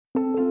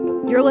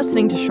You're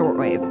listening to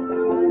Shortwave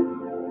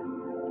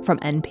from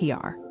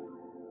NPR.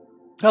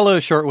 Hello,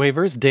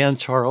 Shortwavers. Dan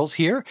Charles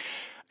here.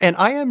 And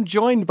I am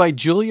joined by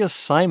Julia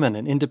Simon,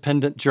 an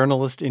independent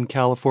journalist in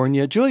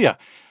California. Julia,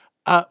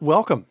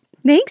 welcome.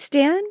 Thanks,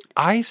 Dan.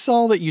 I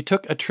saw that you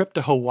took a trip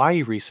to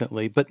Hawaii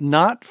recently, but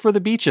not for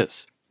the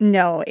beaches.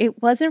 No, it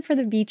wasn't for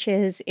the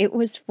beaches. It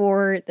was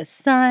for the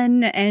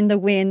sun and the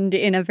wind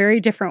in a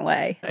very different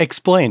way.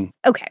 Explain.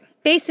 Okay.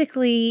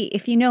 Basically,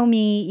 if you know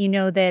me, you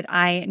know that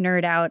I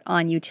nerd out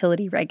on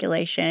utility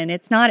regulation.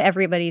 It's not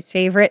everybody's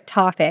favorite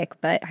topic,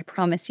 but I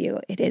promise you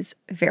it is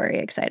very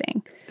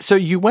exciting. So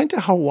you went to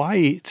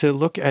Hawaii to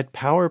look at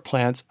power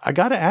plants. I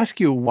got to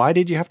ask you, why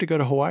did you have to go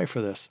to Hawaii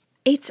for this?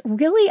 It's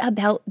really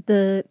about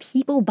the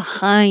people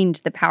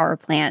behind the power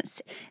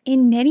plants.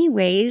 In many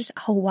ways,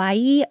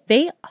 Hawaii,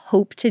 they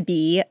hope to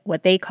be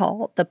what they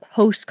call the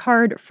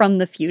postcard from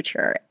the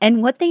future.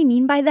 And what they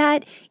mean by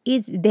that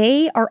is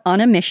they are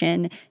on a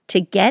mission to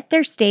get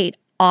their state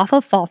off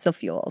of fossil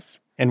fuels.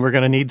 And we're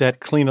going to need that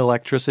clean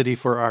electricity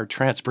for our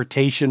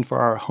transportation, for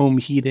our home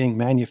heating,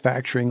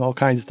 manufacturing, all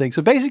kinds of things.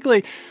 So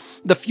basically,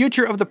 the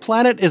future of the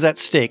planet is at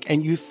stake.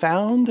 And you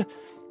found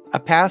a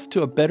path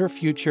to a better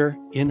future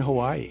in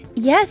Hawaii.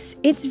 Yes,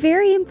 it's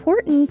very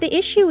important. The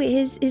issue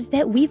is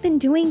that we've been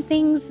doing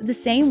things the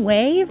same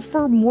way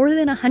for more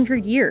than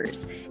 100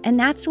 years. And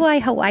that's why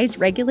Hawaii's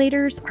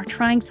regulators are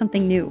trying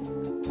something new.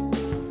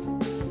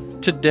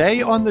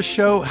 Today on the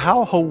show,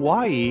 how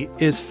Hawaii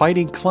is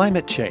fighting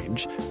climate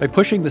change by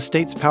pushing the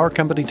state's power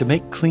company to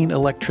make clean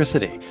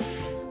electricity.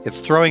 It's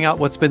throwing out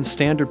what's been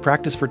standard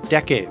practice for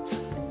decades.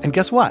 And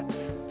guess what?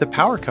 The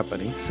power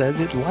company says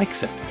it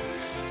likes it.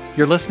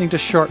 You're listening to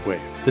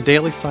Shortwave, the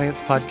daily science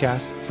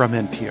podcast from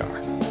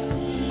NPR.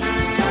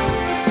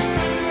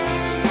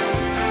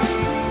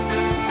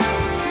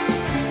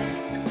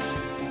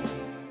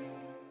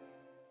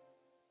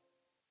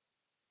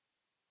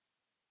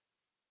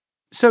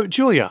 So,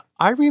 Julia,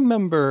 I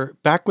remember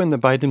back when the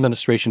Biden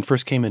administration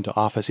first came into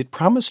office, it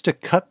promised to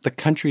cut the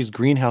country's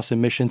greenhouse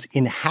emissions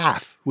in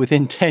half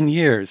within 10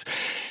 years.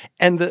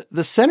 And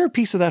the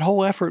centerpiece of that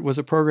whole effort was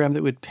a program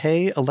that would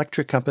pay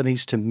electric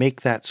companies to make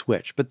that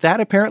switch. But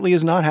that apparently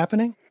is not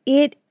happening?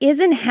 It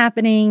isn't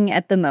happening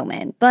at the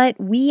moment, but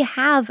we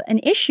have an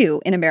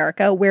issue in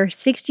America where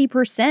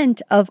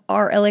 60% of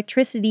our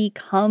electricity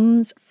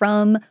comes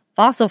from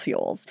fossil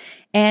fuels.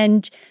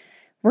 And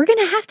we're going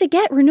to have to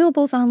get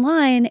renewables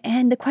online.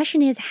 And the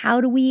question is,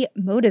 how do we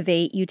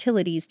motivate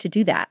utilities to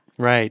do that?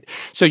 Right.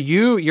 So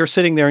you're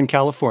sitting there in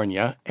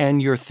California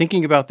and you're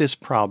thinking about this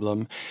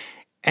problem.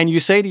 And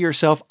you say to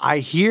yourself, I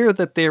hear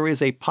that there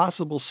is a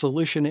possible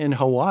solution in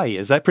Hawaii.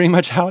 Is that pretty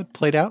much how it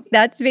played out?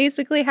 That's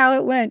basically how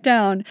it went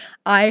down.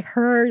 I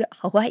heard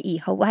Hawaii,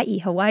 Hawaii,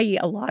 Hawaii.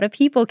 A lot of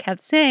people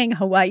kept saying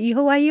Hawaii,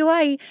 Hawaii,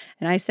 Hawaii.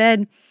 And I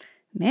said,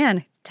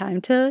 man, it's time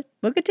to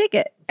book a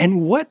ticket.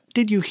 And what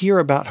did you hear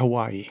about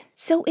Hawaii?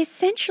 So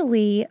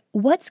essentially,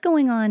 what's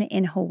going on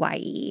in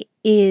Hawaii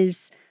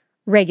is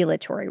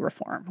regulatory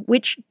reform,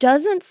 which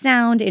doesn't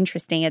sound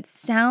interesting. It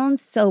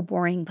sounds so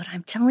boring, but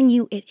I'm telling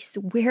you, it is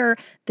where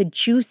the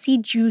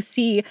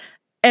juicy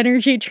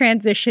energy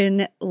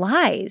transition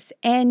lies.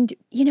 And,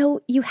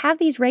 you have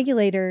these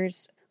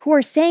regulators who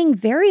are saying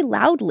very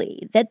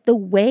loudly that the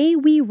way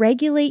we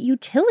regulate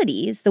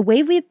utilities, the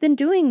way we've been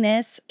doing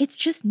this, it's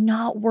just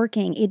not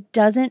working. It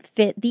doesn't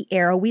fit the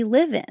era we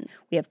live in.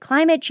 We have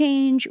climate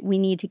change. We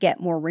need to get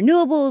more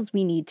renewables.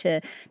 We need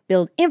to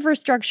build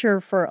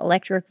infrastructure for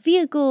electric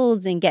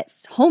vehicles and get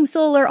home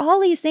solar, all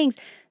these things.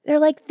 They're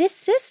like, this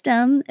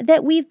system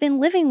that we've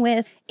been living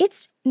with,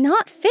 it's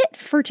not fit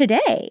for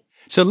today.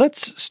 So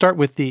let's start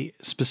with the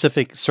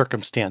specific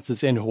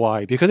circumstances in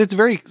Hawaii, because it's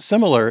very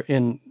similar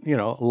in,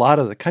 a lot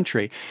of the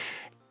country.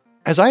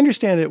 As I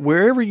understand it,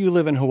 wherever you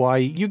live in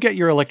Hawaii, you get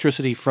your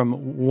electricity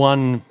from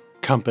one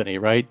company,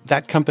 right?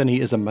 That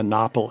company is a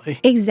monopoly.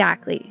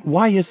 Exactly.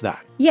 Why is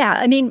that? Yeah,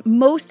 I mean,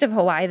 most of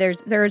Hawaii,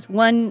 there's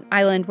one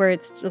island where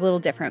it's a little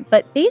different,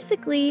 but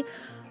basically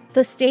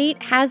the state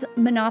has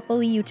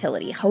monopoly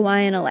utility,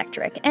 Hawaiian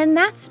Electric, and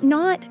that's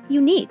not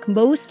unique.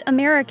 Most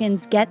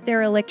Americans get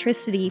their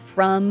electricity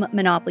from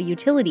monopoly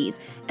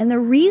utilities, and the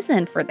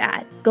reason for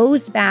that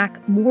goes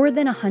back more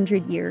than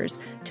 100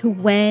 years to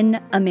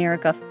when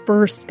America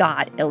first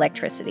got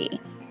electricity.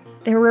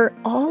 There were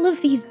all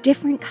of these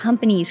different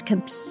companies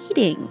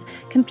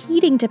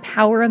competing to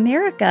power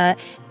America,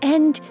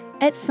 and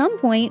at some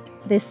point,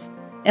 this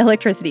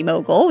electricity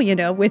mogul,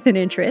 with an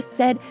interest,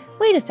 said,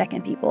 wait a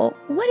second, people,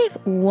 what if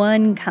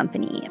one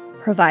company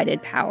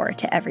provided power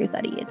to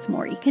everybody? It's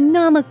more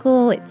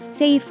economical, it's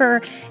safer,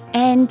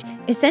 and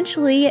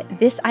essentially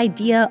this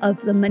idea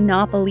of the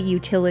monopoly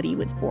utility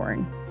was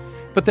born.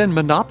 But then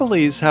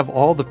monopolies have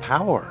all the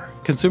power.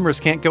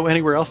 Consumers can't go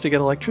anywhere else to get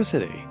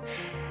electricity.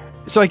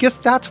 So I guess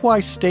that's why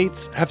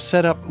states have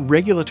set up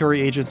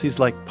regulatory agencies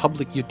like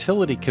public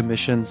utility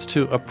commissions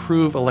to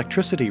approve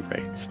electricity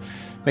rates.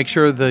 Make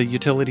sure the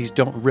utilities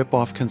don't rip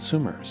off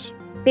consumers.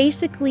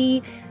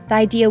 Basically, The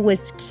idea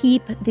was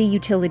keep the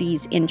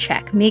utilities in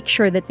check, make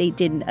sure that they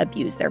didn't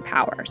abuse their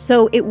power.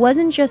 So it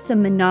wasn't just a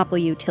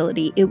monopoly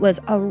utility, it was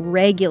a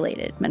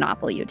regulated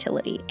monopoly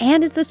utility.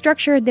 And it's a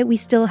structure that we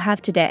still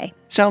have today.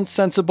 Sounds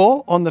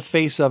sensible on the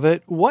face of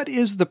it. What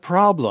is the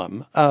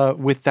problem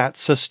with that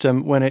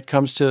system when it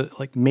comes to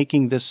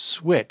making this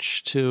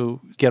switch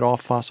to get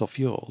off fossil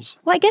fuels?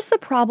 Well, I guess the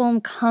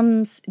problem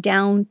comes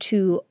down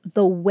to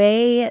the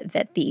way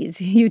that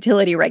these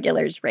utility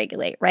regulators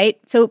regulate, right?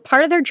 So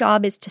part of their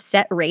job is to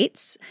set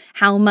rates,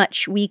 how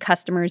much we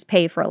customers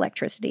pay for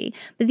electricity.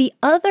 But the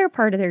other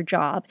part of their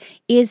job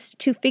is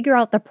to figure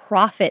out the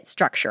profit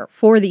structure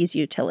for these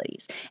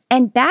utilities.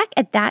 And back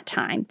at that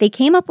time, they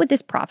came up with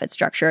this profit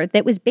structure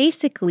that was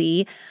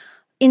basically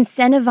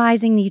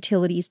incentivizing the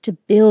utilities to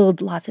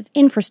build lots of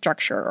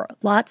infrastructure,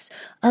 lots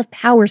of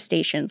power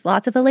stations,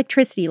 lots of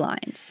electricity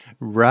lines.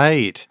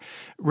 Right.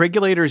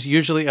 Regulators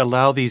usually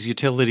allow these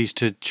utilities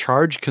to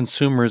charge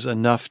consumers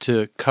enough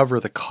to cover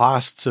the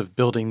costs of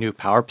building new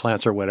power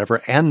plants or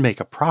whatever and make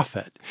a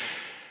profit.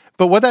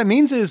 But what that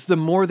means is the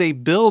more they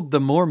build, the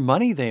more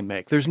money they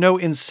make. There's no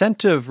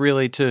incentive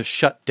really to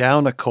shut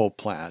down a coal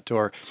plant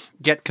or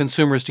get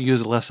consumers to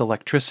use less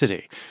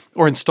electricity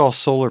or install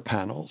solar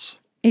panels.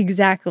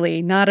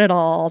 Exactly. Not at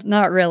all.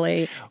 Not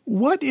really.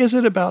 What is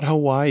it about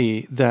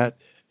Hawaii that,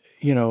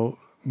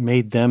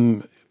 made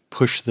them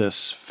push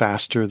this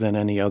faster than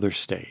any other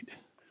state?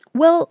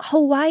 Well,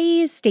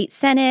 Hawaii's state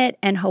senate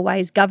and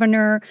Hawaii's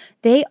governor,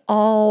 they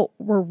all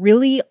were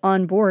really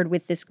on board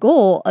with this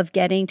goal of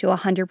getting to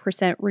 100%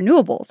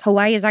 renewables.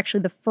 Hawaii is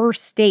actually the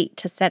first state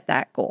to set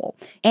that goal.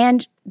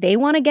 And they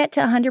want to get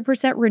to 100%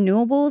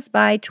 renewables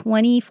by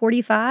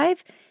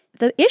 2045.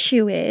 The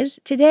issue is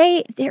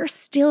today they're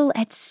still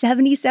at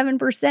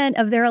 77%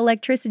 of their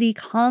electricity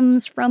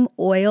comes from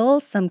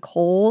oil, some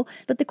coal.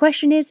 But the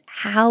question is,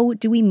 how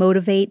do we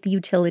motivate the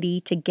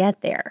utility to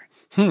get there?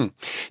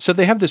 So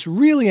they have this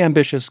really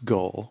ambitious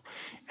goal.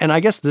 And I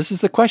guess this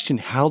is the question.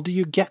 How do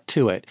you get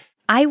to it?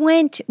 I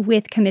went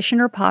with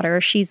Commissioner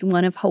Potter, she's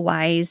one of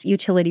Hawaii's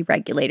utility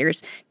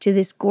regulators, to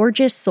this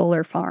gorgeous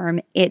solar farm.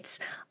 It's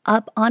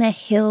up on a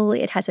hill.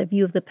 It has a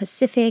view of the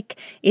Pacific.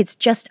 It's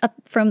just up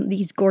from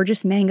these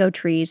gorgeous mango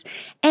trees.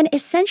 And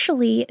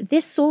essentially,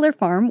 this solar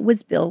farm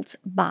was built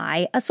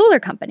by a solar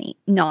company,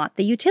 not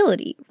the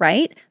utility,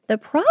 right? The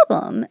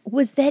problem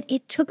was that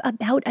it took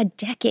about a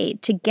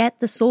decade to get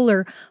the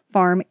solar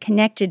farm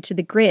connected to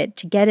the grid,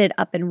 to get it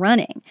up and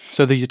running.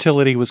 So the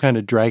utility was kind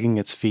of dragging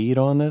its feet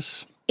on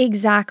this?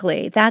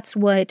 Exactly. That's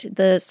what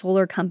the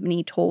solar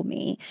company told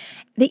me.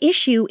 The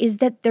issue is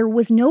that there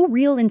was no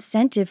real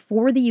incentive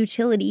for the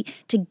utility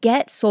to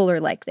get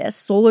solar like this,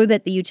 solar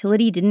that the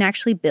utility didn't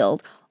actually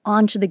build,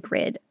 onto the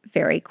grid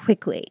very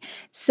quickly.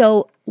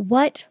 So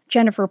what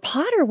Jennifer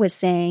Potter was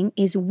saying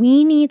is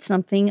we need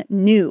something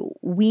new.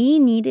 We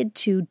needed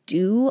to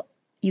do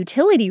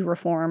utility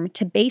reform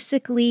to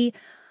basically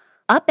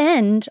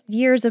upend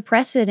years of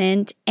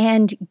precedent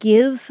and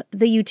give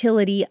the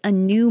utility a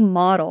new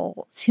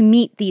model to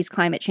meet these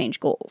climate change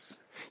goals.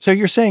 So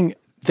you're saying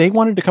they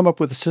wanted to come up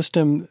with a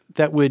system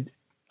that would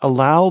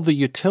allow the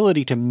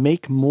utility to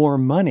make more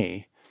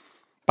money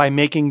by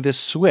making this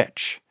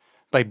switch,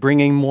 by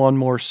bringing on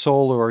more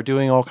solar or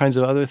doing all kinds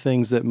of other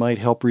things that might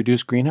help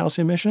reduce greenhouse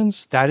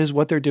emissions? That is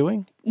what they're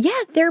doing?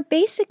 Yeah, they're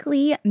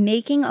basically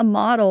making a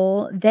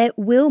model that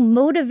will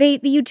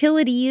motivate the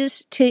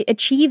utilities to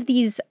achieve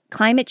these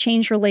climate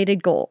change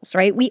related goals,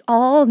 right? We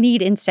all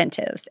need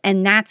incentives,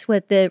 and that's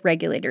what the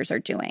regulators are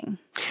doing.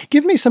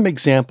 Give me some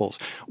examples.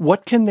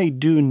 What can they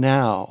do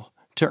now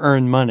to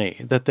earn money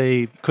that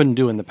they couldn't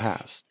do in the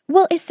past?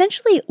 Well,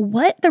 essentially,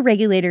 what the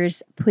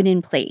regulators put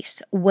in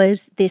place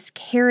was this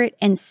carrot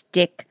and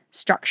stick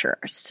structure.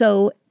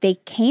 So they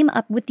came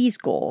up with these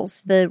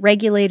goals, the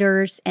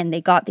regulators, and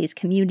they got these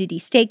community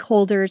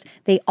stakeholders.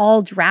 They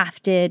all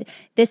drafted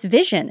this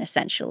vision,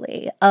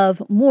 essentially,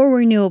 of more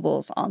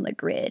renewables on the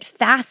grid,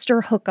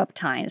 faster hookup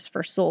times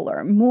for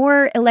solar,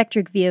 more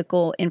electric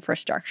vehicle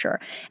infrastructure.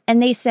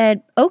 And they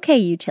said, okay,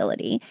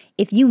 utility,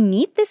 if you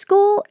meet this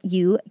goal,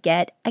 you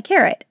get a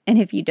carrot. And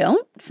if you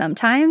don't,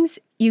 sometimes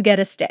you get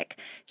a stick.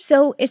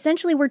 So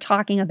essentially, we're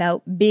talking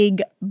about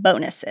big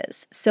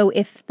bonuses. So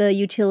if the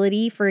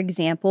utility, for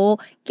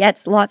example,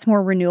 gets lots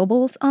more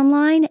renewables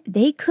online,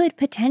 they could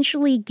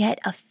potentially get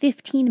a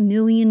 $15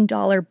 million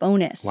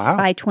bonus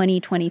by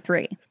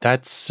 2023.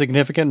 That's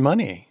significant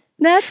money.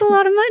 That's a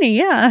lot of money,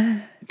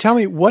 yeah. Tell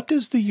me, what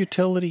does the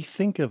utility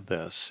think of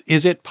this?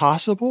 Is it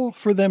possible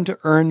for them to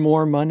earn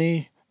more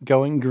money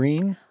going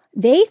green?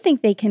 They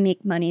think they can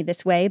make money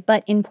this way,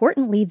 but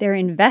importantly, their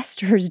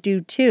investors do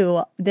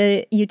too.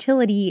 The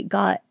utility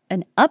got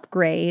an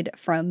upgrade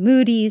from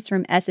Moody's,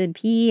 from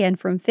S&P, and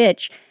from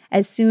Fitch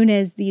as soon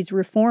as these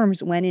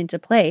reforms went into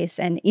place,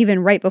 and even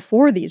right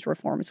before these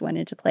reforms went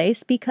into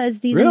place, because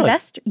these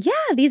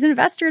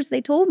investors,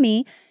 they told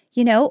me,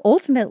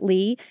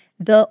 ultimately,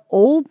 the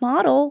old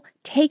model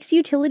takes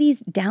utilities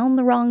down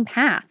the wrong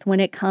path when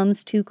it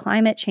comes to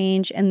climate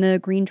change and the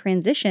green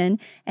transition.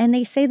 And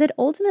they say that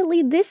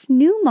ultimately this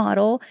new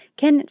model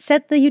can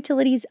set the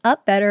utilities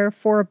up better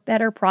for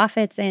better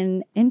profits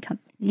and income.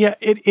 Yeah,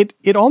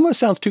 it almost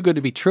sounds too good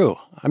to be true.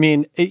 I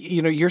mean,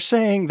 you're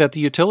saying that the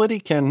utility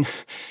can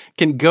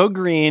go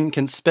green,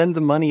 can spend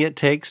the money it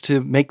takes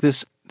to make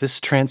this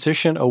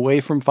transition away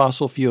from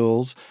fossil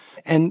fuels,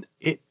 and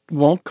it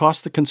won't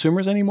cost the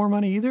consumers any more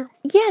money either?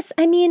 Yes,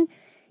 I mean,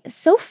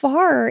 so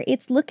far,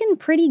 it's looking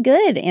pretty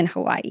good in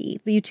Hawaii.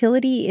 The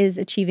utility is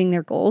achieving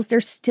their goals.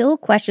 There's still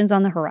questions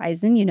on the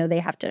horizon. They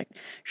have to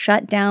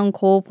shut down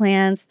coal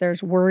plants.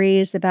 There's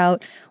worries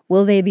about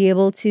will they be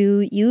able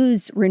to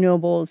use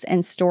renewables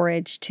and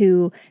storage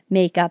to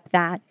make up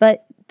that.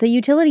 But the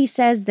utility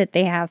says that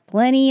they have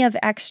plenty of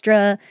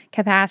extra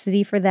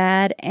capacity for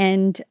that.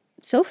 And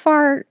so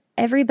far,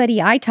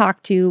 everybody I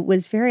talked to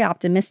was very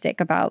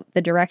optimistic about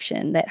the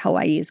direction that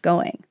Hawaii is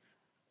going.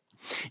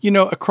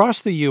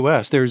 Across the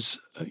U.S., there's,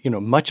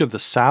 much of the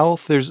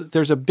South,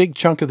 there's a big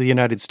chunk of the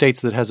United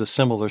States that has a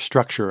similar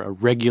structure, a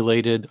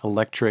regulated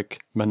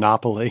electric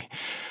monopoly.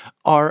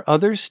 Are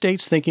other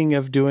states thinking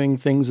of doing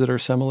things that are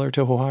similar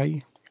to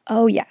Hawaii?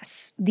 Oh,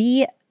 yes.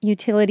 The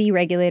utility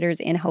regulators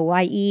in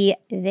Hawaii,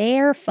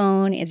 their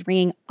phone is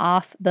ringing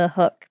off the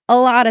hook. A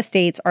lot of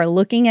states are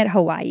looking at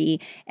Hawaii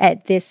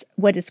at this,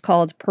 what is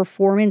called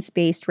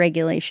performance-based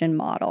regulation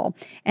model.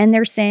 And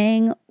they're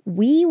saying,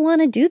 we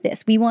want to do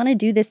this. We want to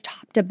do this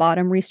top to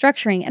bottom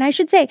restructuring. And I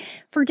should say,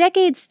 for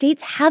decades,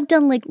 states have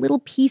done like little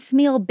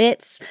piecemeal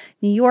bits.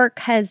 New York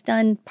has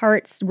done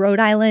parts, Rhode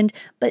Island.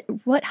 But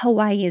what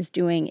Hawaii is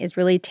doing is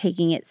really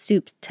taking it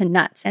soup to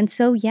nuts. And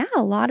so, yeah,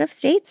 a lot of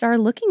states are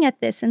looking at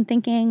this and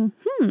thinking,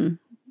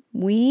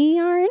 we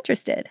are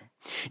interested.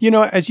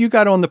 As you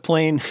got on the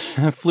plane,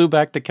 flew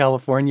back to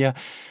California,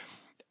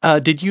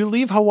 did you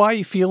leave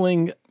Hawaii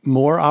feeling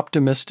more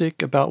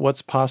optimistic about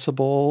what's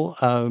possible?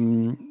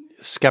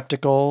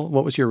 Skeptical?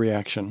 What was your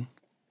reaction?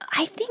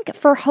 I think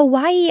for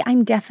Hawaii,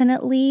 I'm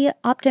definitely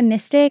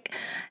optimistic.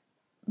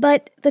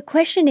 But the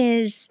question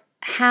is,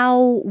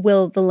 how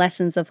will the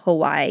lessons of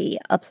Hawaii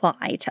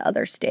apply to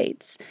other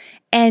states?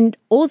 And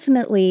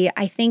ultimately,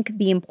 I think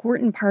the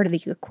important part of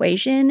the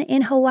equation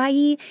in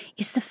Hawaii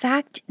is the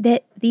fact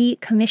that the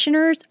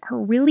commissioners are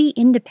really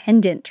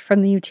independent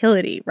from the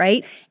utility,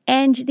 right?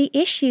 And the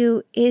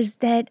issue is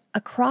that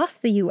across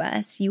the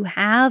U.S., you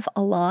have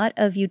a lot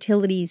of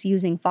utilities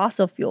using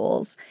fossil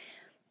fuels,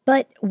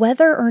 but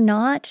whether or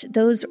not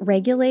those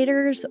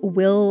regulators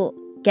will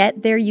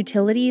get their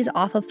utilities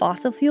off of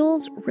fossil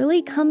fuels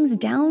really comes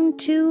down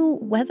to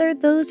whether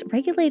those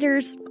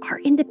regulators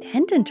are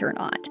independent or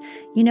not.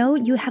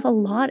 You have a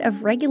lot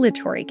of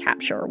regulatory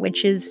capture,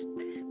 which is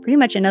pretty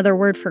much another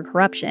word for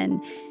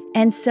corruption.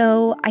 And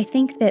so I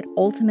think that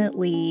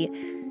ultimately,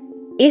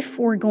 if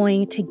we're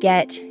going to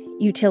get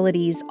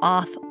utilities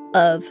off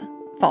of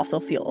fossil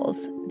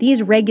fuels,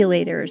 these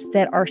regulators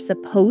that are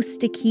supposed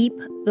to keep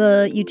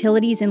the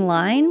utilities in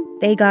line,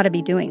 they got to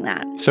be doing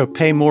that. So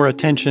pay more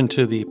attention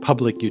to the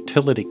Public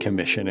Utility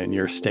Commission in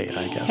your state,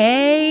 I guess.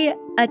 Pay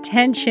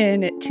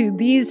attention to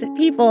these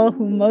people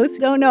who most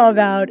don't know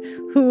about,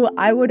 who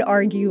I would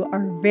argue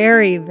are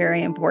very,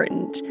 very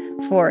important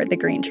for the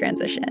green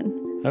transition.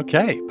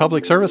 Okay.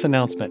 Public service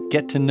announcement.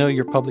 Get to know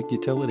your Public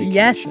Utility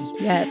Commission.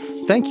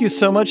 Yes. Thank you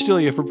so much,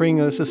 Julia, for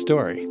bringing us a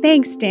story.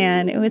 Thanks,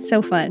 Dan. It was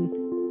so fun.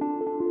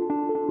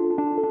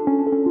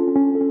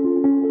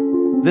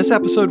 This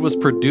episode was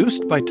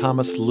produced by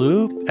Thomas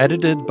Lu,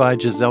 edited by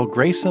Giselle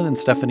Grayson and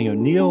Stephanie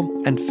O'Neill,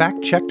 and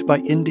fact-checked by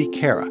Indy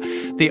Cara.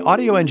 The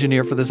audio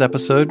engineer for this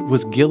episode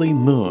was Gilly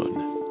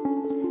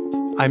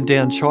Moon. I'm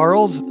Dan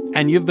Charles,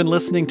 and you've been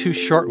listening to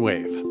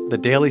Shortwave, the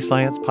daily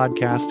science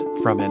podcast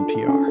from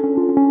NPR.